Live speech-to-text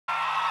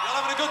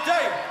Y'all having a good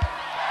day?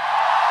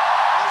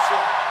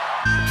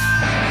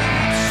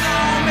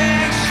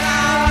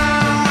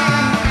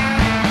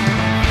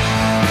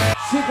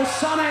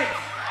 Supersonic!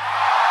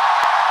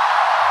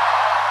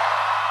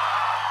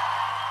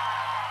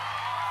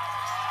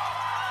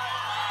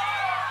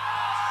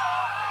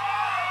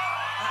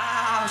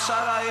 I'm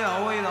sorry, you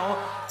know,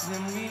 this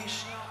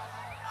one's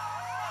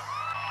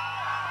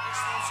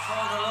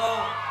called Hello.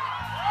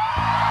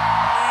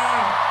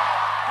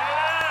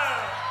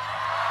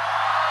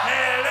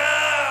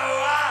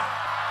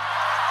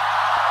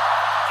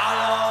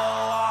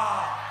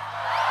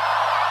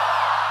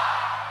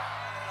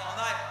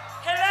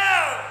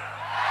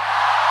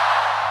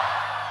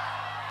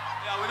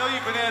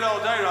 You've been here all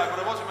day, right? But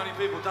there wasn't many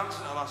people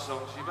dancing to the last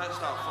song, so you better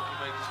start fucking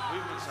making some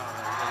movements out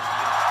there.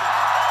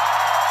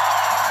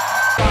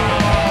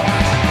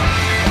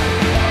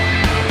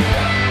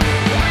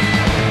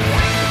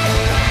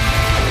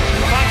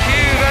 Thank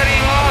you very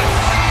much.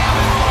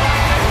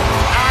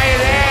 Are you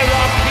there,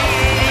 Rocky?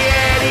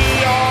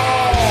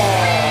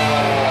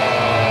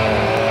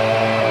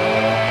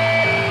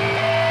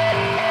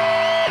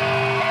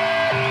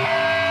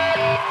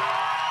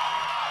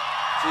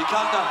 So you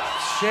can't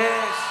dance.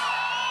 Cheers.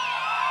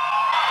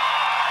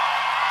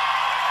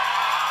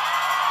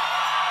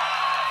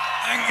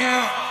 Thank you.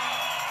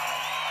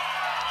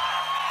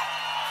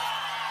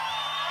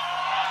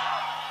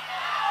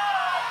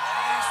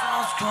 This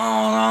one's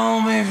called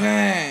Home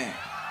Event.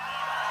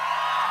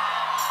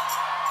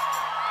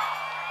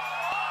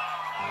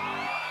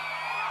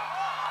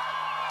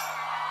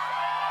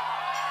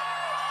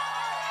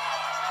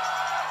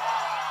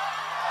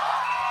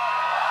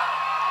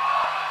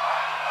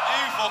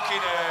 You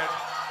fucking heard.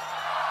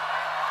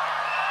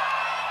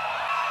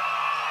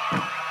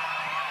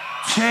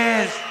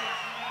 Cheers.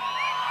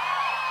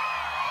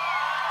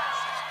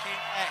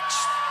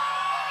 Next.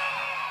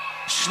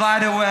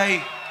 Slide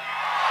away.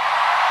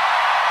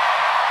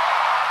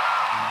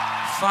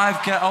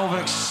 5, get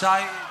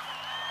overexcited.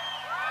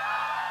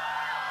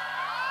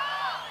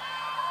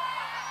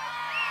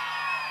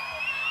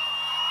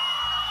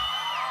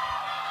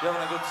 You're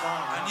having a good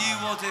time. And you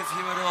would if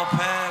you were up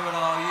here with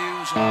all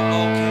yous or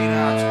low-key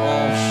at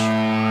all.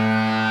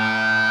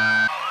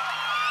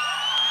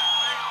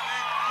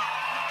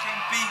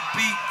 Fucking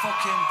beat,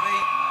 fucking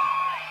beat, man.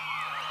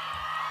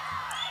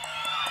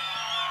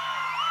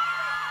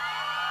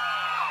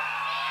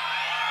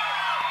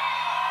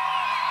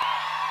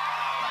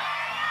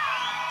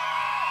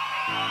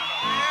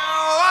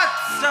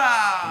 What's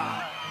up?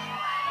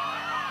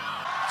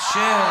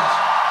 Cheers.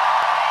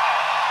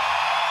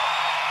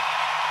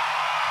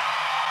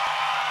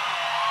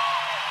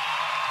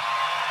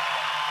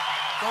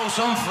 Goes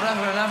on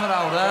forever and ever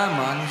out there,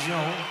 man, you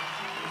know.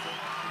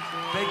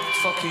 Big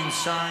fucking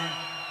sign.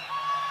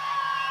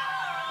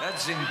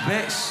 That's in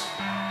bits.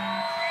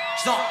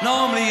 It's not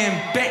normally in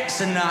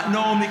bits and that,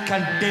 normally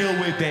can deal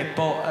with it,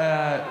 but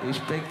it's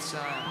big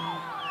time.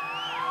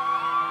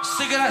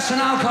 Cigarettes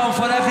and alcohol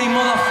for every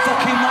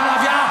motherfucking one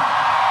of ya!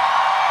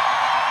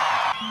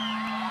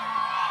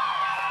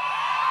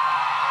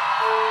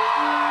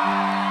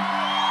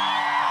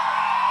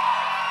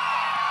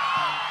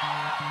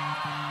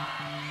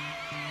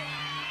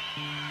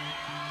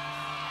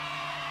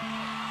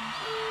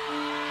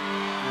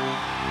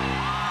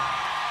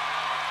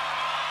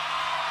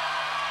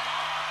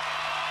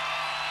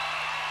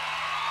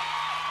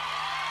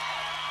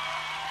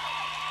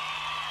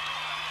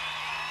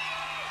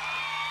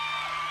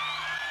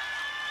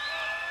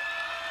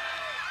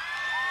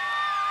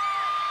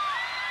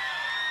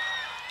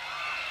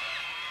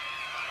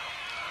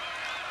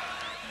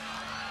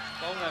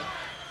 Go on then.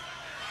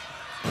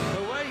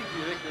 Away,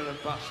 you ignorant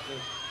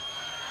bastard.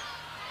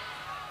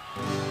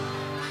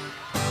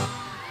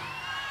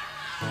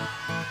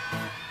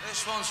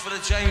 This one's for the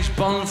James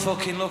Bond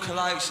fucking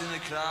lookalikes in the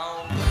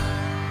crowd.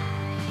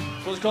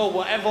 This one's called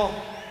Whatever.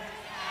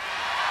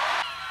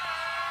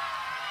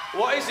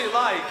 What is it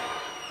like?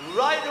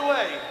 Right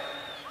away,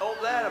 up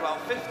there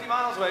about 50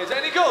 miles away. Is it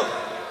any good?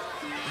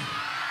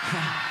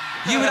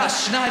 You with that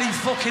snidey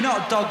fucking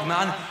hot dog,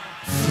 man.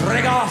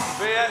 Frig off!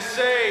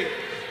 BSC!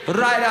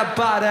 Right up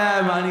back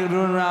there, man. You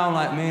run around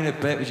like me in a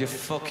bit with your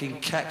fucking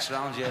kecks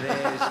around your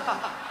ears.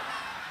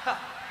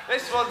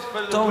 This one's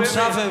for the Don't women.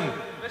 have him.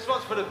 This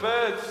one's for the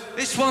birds.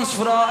 This one's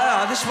for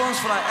all, this one's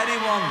for like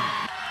anyone.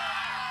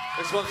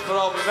 This one's for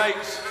all my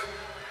mates.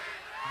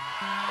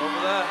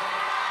 Over there.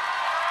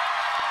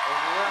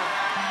 Over there.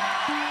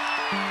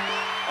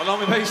 I know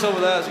my mates over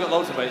there has got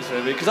loads of mates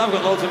really, because I've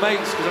got loads of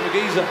mates, because I'm a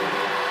geezer.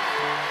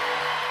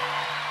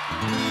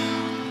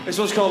 This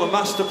one's called A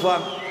Master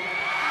Plan.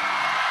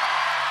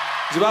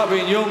 It's about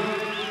being young.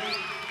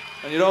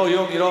 And you're all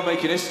young, you're all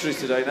making history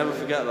today, never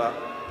forget that.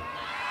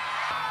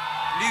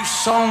 New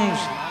songs.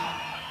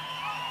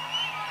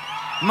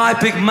 My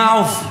Big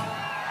Mouth.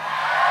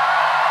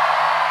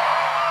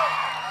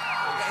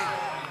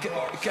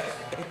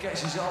 It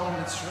gets us all in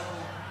the trouble.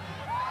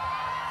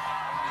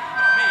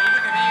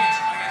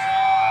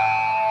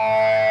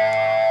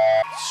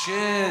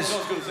 Cheers. It's not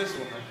as good as this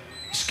one, then.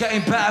 It's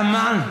getting better,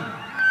 man.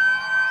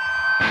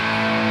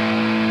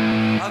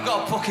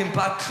 fucking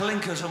bad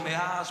clinkers on my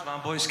arse,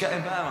 man, but it's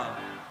getting better, man.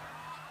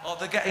 Oh,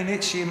 they're getting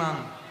itchy,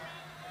 man.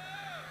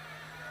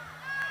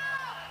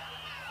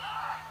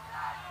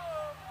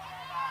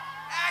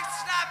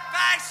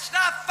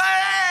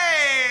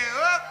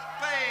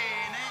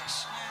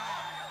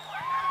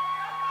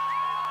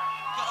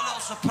 Got a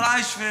little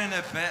surprise for you in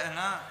a bit and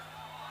that.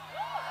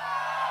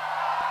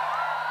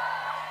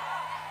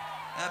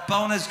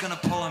 Boner's gonna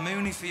pull a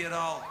Mooney for you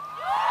all.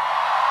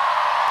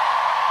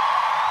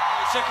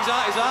 Check his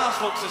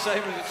arse looks the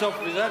same as the top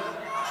of his head.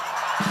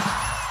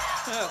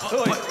 Yeah,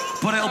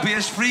 but it'll be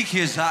as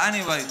freaky as that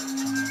anyway.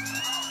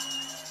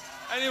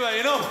 Anyway,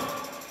 you know.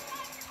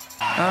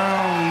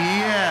 Oh,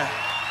 yeah.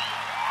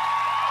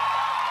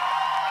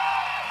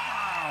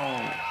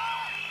 Wow.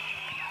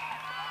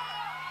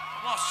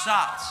 What's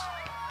that?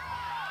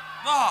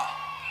 What?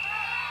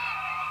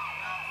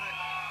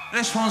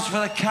 This one's for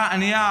the cat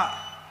in the hat.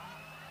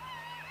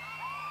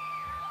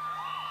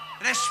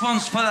 This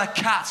one's for the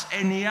cat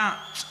in the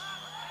hat.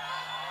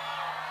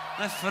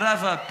 Live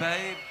forever,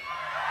 babe.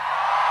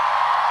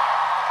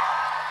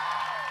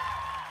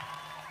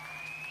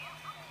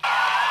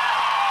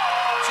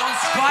 John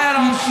Squire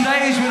on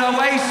stage with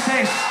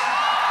Oasis.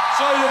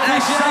 Sorry,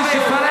 Let's have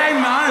it for them,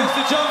 man.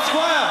 Mr. John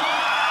Squire.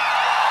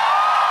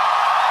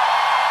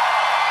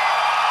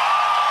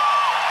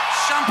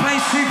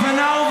 Champagne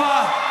Supernova.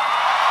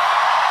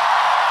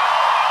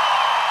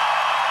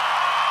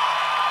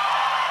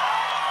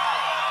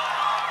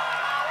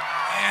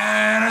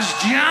 There's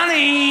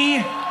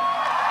Johnny.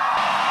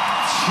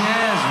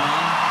 Cheers,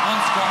 man.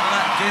 Once got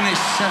that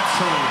Guinness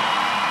settled,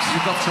 so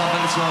you've got to have a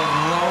little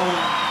roll.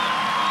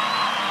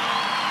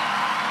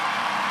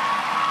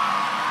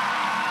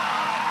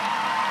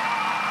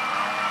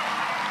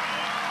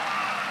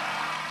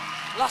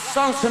 Last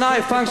song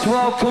tonight, thanks for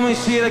all coming.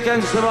 See you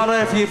again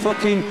tomorrow if you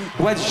fucking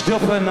wedged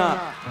up and that.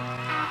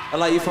 Or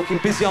like you're fucking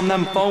busy on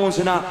them phones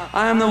and that.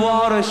 I am the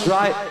Walrus,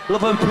 right?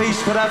 Love and peace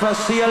forever.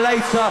 See you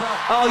later.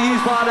 All yous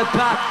by the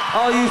back,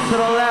 all yous to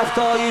the left,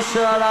 all yous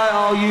to the right,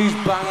 all yous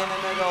bang in the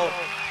middle.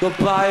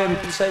 Goodbye and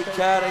take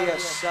care of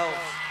yourself.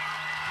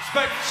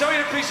 Respect, showing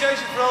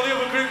appreciation for all the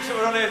other groups that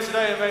were on here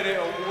today and made it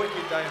a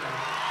wicked day, man.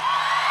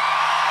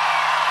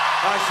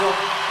 Nice one.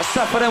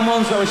 Except for them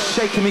ones that was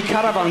shaking me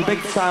caravan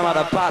big time at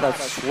a bad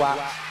swat.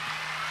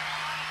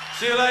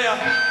 See you later.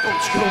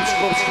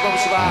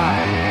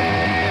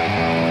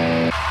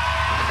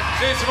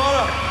 See you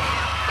tomorrow.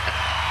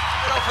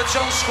 Get up for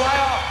John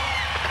Squire.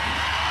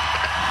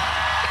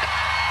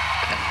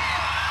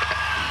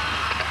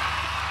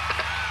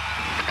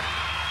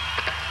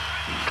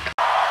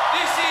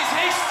 This is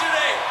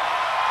history.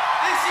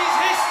 This is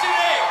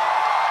history.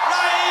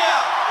 Right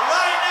here,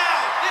 right now.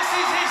 This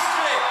is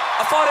history.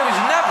 I thought it was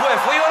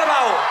Knebworth. What are you on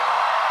about?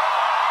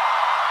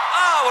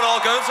 Ah, we're all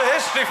going to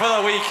history for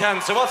the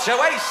weekend to watch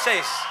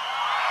Oasis.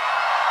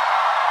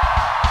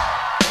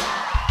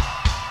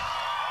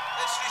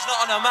 History's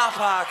not on a map,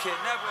 Arkin.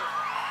 Knebworth.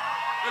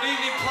 Good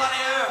evening,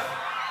 planet Earth.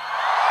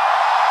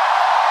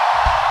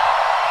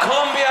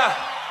 Columbia.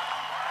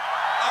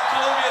 And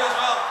Columbia as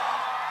well.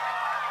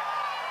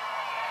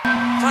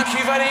 Thank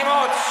you very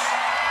much.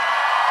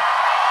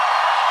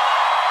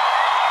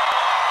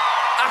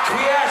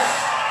 Acquiesce.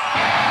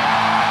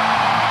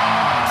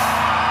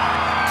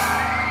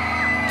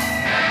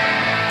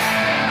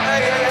 Hey,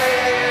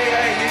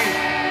 you.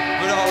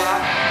 With all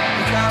that,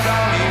 you calm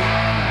down, you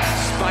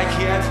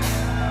spiky head.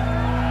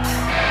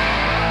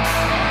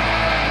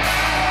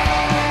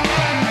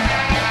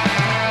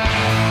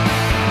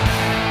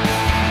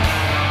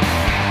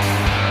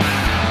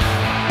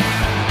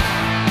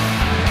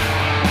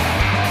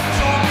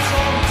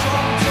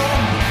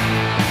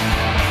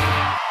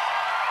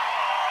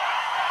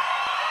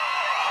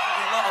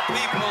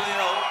 People, you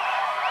know,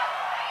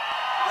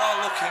 they're all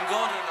looking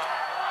good and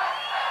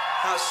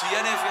can't see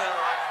any of you.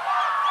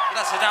 But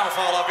that's the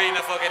downfall of being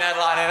a fucking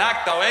headlining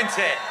act though, ain't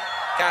it?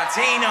 Can't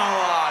see no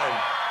one.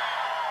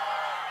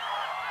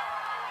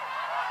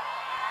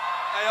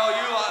 Hey, oh,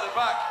 you lot at the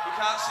back. We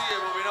can't see you,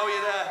 but we know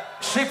you're there.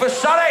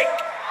 Supersonic!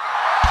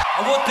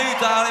 I would do,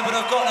 darling, but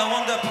I've got no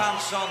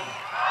underpants on.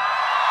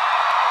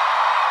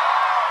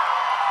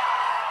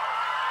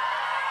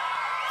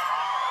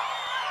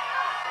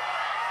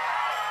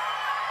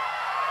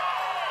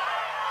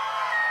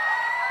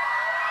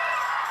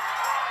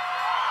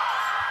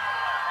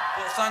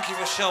 Well, thank you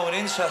for showing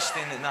interest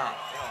in it now.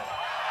 You know,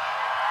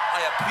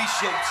 I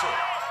appreciate it.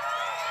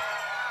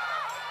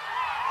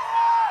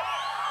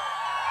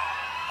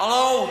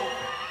 Hello?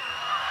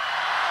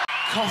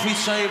 Coffee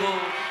table.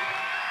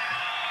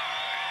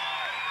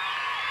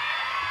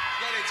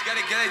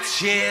 Get it.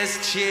 Cheers,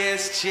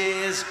 cheers,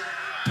 cheers.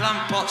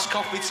 Plant pots,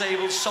 coffee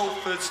tables,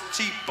 sofas,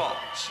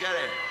 teapots. Get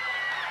it?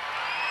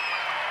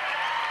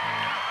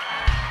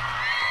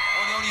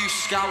 Only you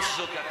scouts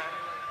will get it.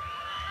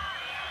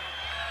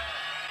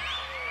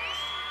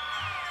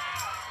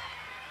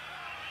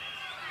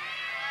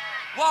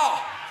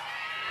 What?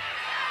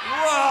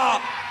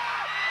 What?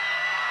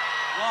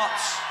 What?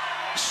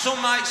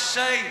 Some might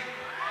say.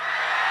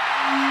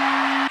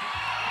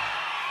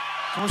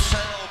 Come say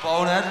hello,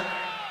 bonehead.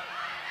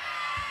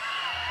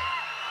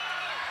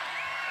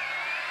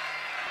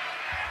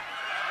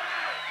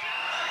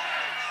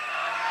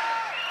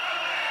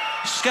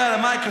 Scare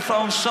the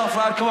microphone soft,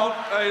 lad, come on.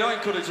 Hey, don't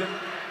encourage him.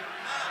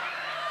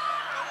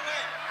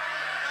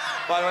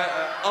 By the way,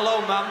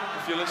 hello, ma'am,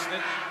 if you're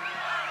listening.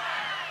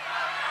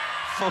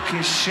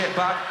 Fucking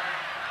shitbag.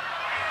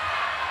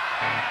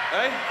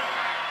 Hey?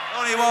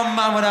 Only one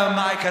man with a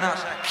mic and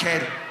that's a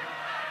kid.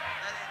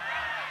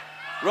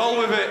 Roll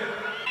with it.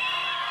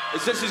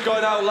 As this is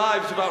going out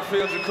live to about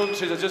 300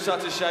 countries, I just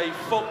had to say,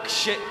 fuck,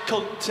 shit,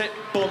 cunt, tit,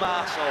 bum,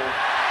 arsehole.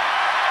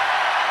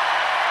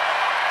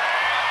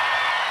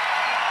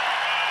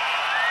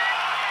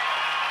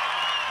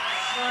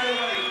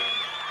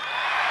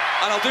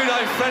 And I'll do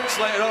that in French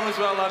later on as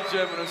well, and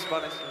German and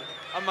Spanish.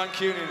 And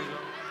Mancunian as well.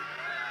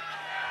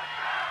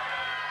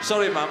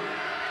 Sorry, ma'am.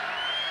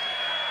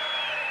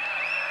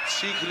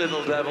 Cheeky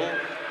little devil.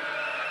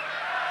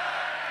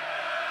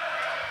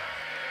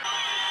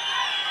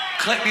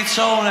 Clip your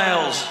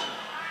toenails.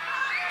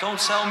 Don't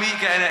tell me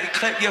getting it.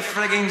 Clip your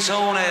frigging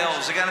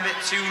toenails. They're getting a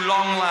bit too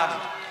long, lad.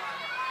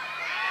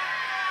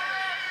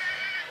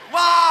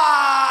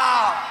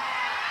 Wow!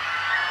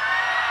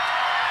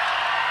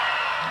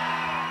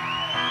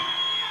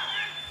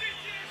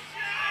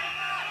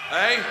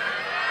 Hey?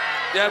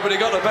 Yeah, but he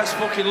got the best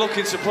fucking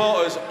looking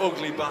supporters,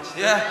 ugly bastard.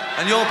 Yeah,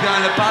 and you're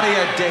behind the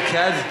barrier,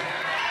 dickhead.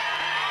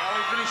 Now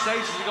we finished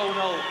ages ago,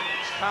 no.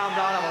 Just calm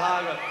down, have a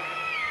lager.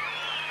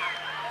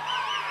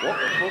 What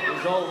the fuck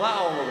was all that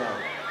all about?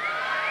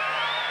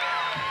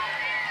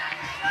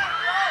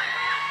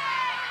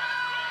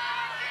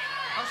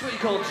 That's what you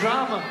call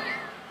drama.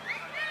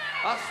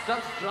 That's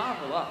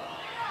drama, that.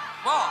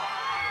 What?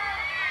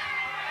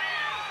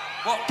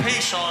 What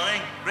piece or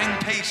ring? Ring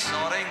piece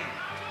or ring?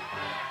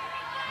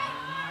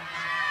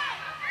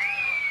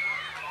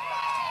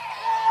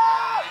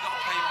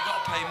 You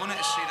gotta pay money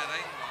to see the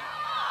ring.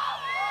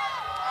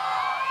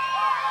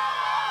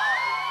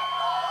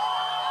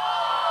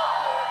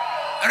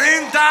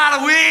 Ring that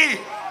away!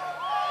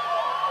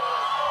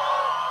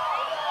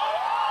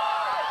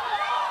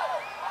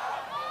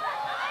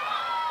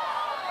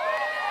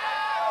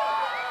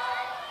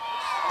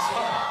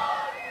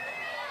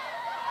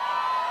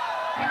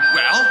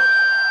 Well?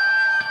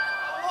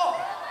 What?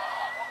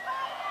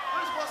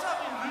 What's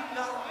happening? Ring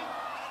that way?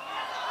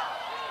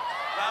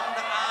 Round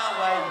our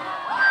way.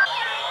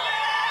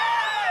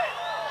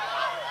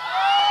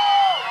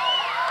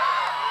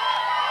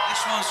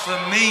 This one's for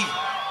me.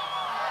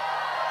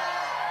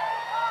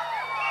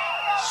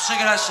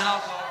 Cigarettes and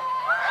alcohol.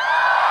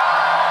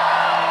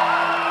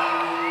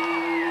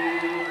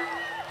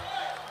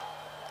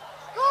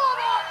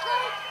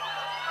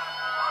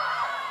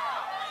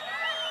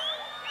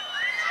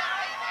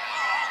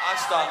 I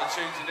start the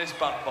tunes in this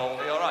band, Paul.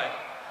 Are you alright?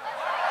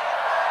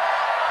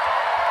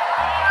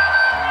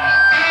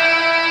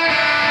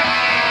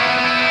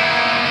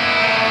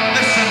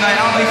 Listen, mate,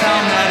 I'll be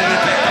down there in a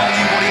bit. Don't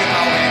you worry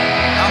about it.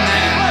 I'm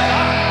there.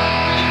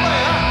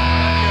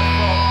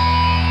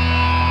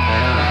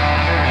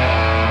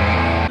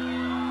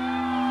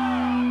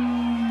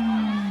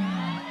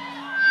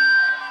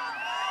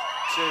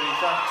 Cheery,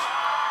 thanks.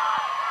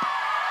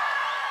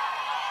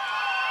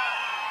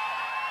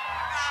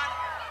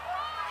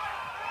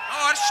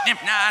 Oh, snip,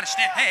 nah,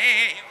 snip,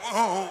 hey,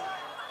 whoa.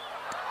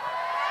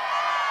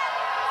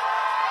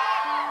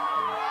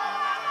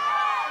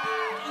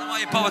 I don't know why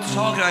you bother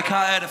talking, I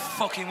can't hear the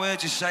fucking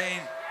words you're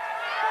saying.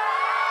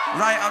 I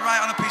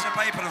write on a piece of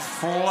paper and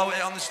float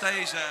it on the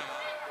stage there.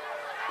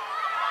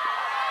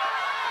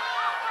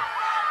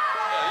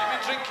 Yeah, you've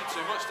been drinking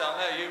too much down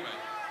there, you, mate.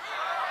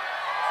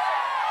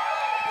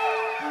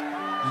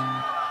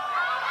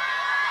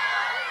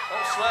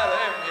 Don't swear at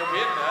him, he'll be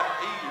in there.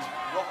 He's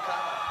rock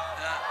hard.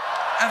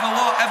 Yeah. Ever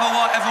what? Ever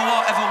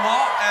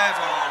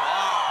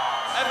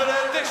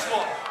heard this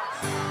one?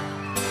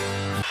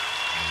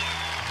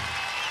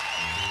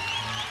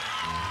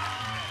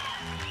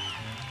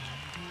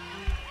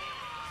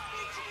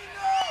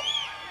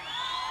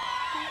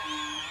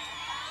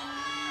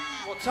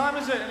 What time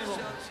is it,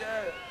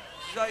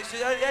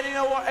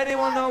 anyone?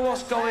 Anyone know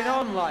what's going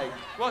on, like?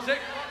 What's it?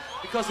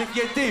 Because if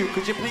you do,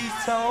 could you please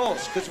tell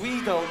us? Because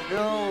we don't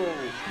know.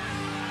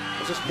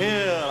 We're just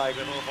here like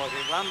little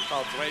fucking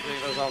grandpas waiting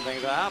for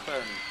something to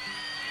happen.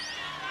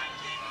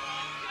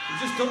 You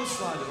just don't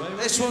slide away.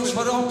 This one's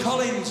for Don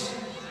Collins.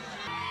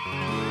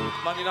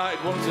 Man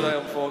United won today,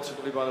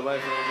 unfortunately, by the way,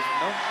 if anyone doesn't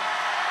know.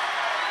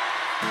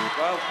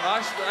 Well,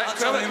 nice.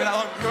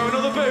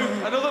 Another boo.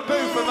 Another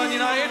boo for Man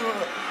United.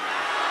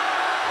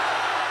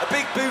 A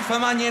big boo for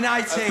Man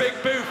United. A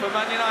big boo for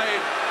Man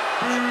United.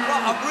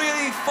 What a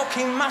really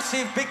fucking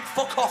massive big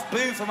fuck off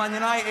boo for Man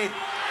United.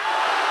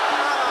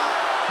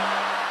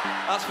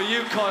 That's for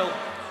you, Coyle.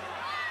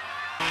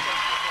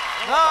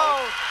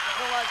 No!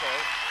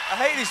 I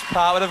hate this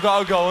part when I've got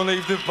to go and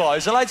leave the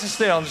boys. I like to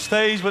stay on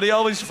stage, but they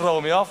always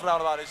throw me off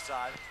around about this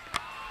time.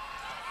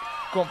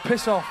 Go on,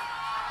 piss off.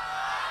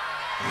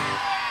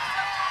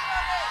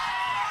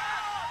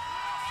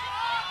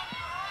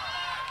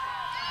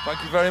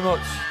 Thank you very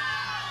much.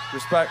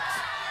 Respect.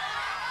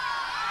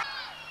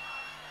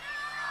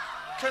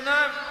 Can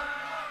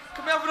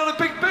we have another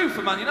big boo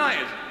for Man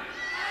United?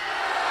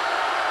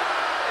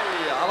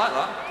 Yeah, I like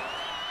that.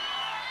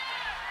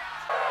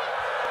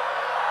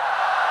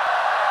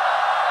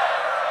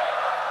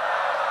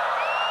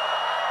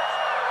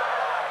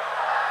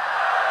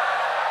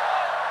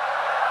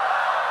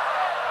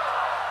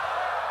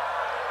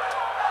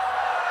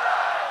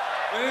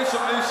 We need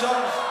some new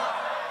songs.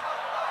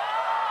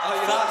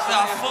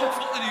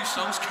 Fuck the new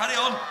songs, carry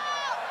on.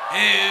 Who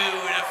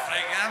would have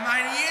figured,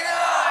 man, you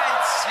know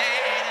it's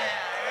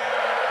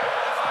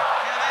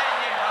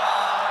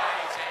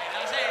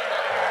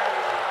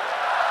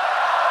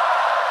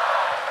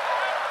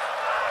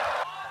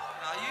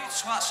Now you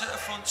twats at the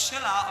front, chill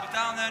out, I'll be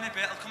down there in a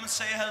bit, I'll come and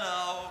say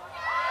hello.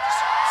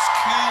 Just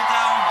cool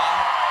down, man.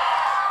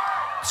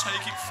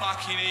 Take it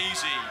fucking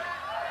easy.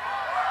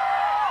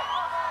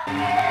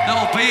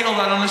 Little Beetle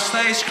then on the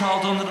stage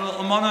crawled under the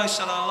little mono, he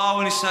said hello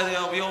and he said,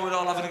 we hope we're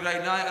all having a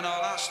great night and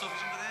all that stuff.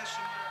 He's under there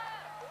somewhere.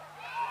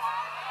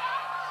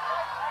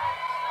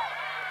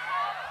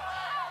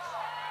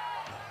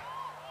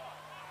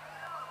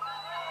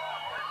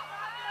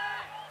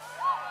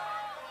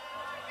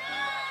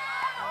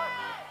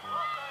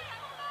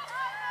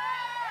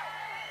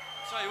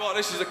 Tell you what,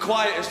 this is the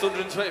quietest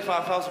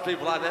 125,000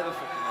 people I've ever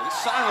fucking known.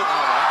 It's silent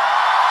now, man.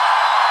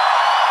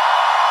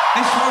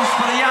 This one's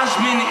for the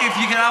Yasmin, if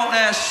you get out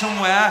there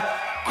somewhere,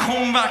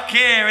 come back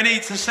here, I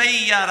need to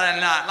see you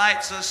and that. Like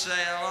to say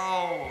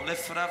hello,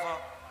 live forever.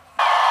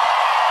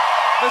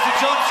 Mr.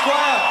 John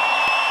Squire.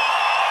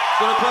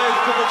 Gonna play a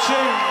couple of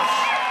tunes.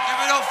 Give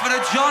it up for the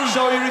John.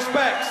 Show your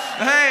respects.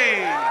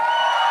 Hey!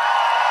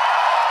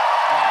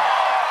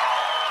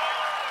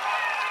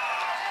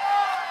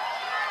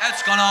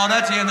 Ed's gone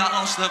already and that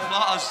lost the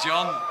plotters,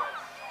 John.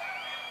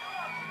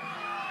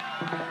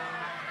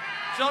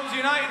 John's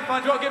United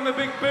fan, do you want to give him a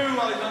big boo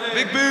while he's on here?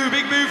 Big boo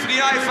for the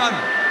United fan.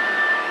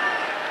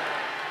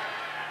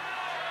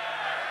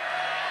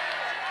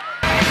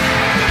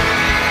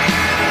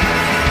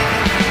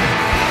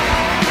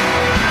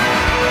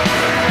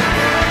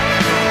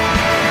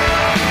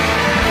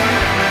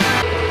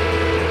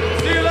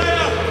 See you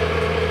later.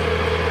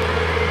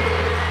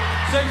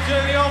 Safe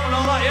journey home and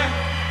all that, yeah?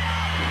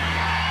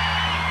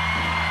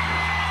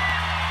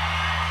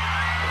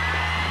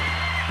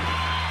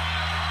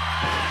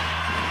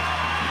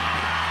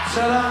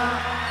 Ta-da!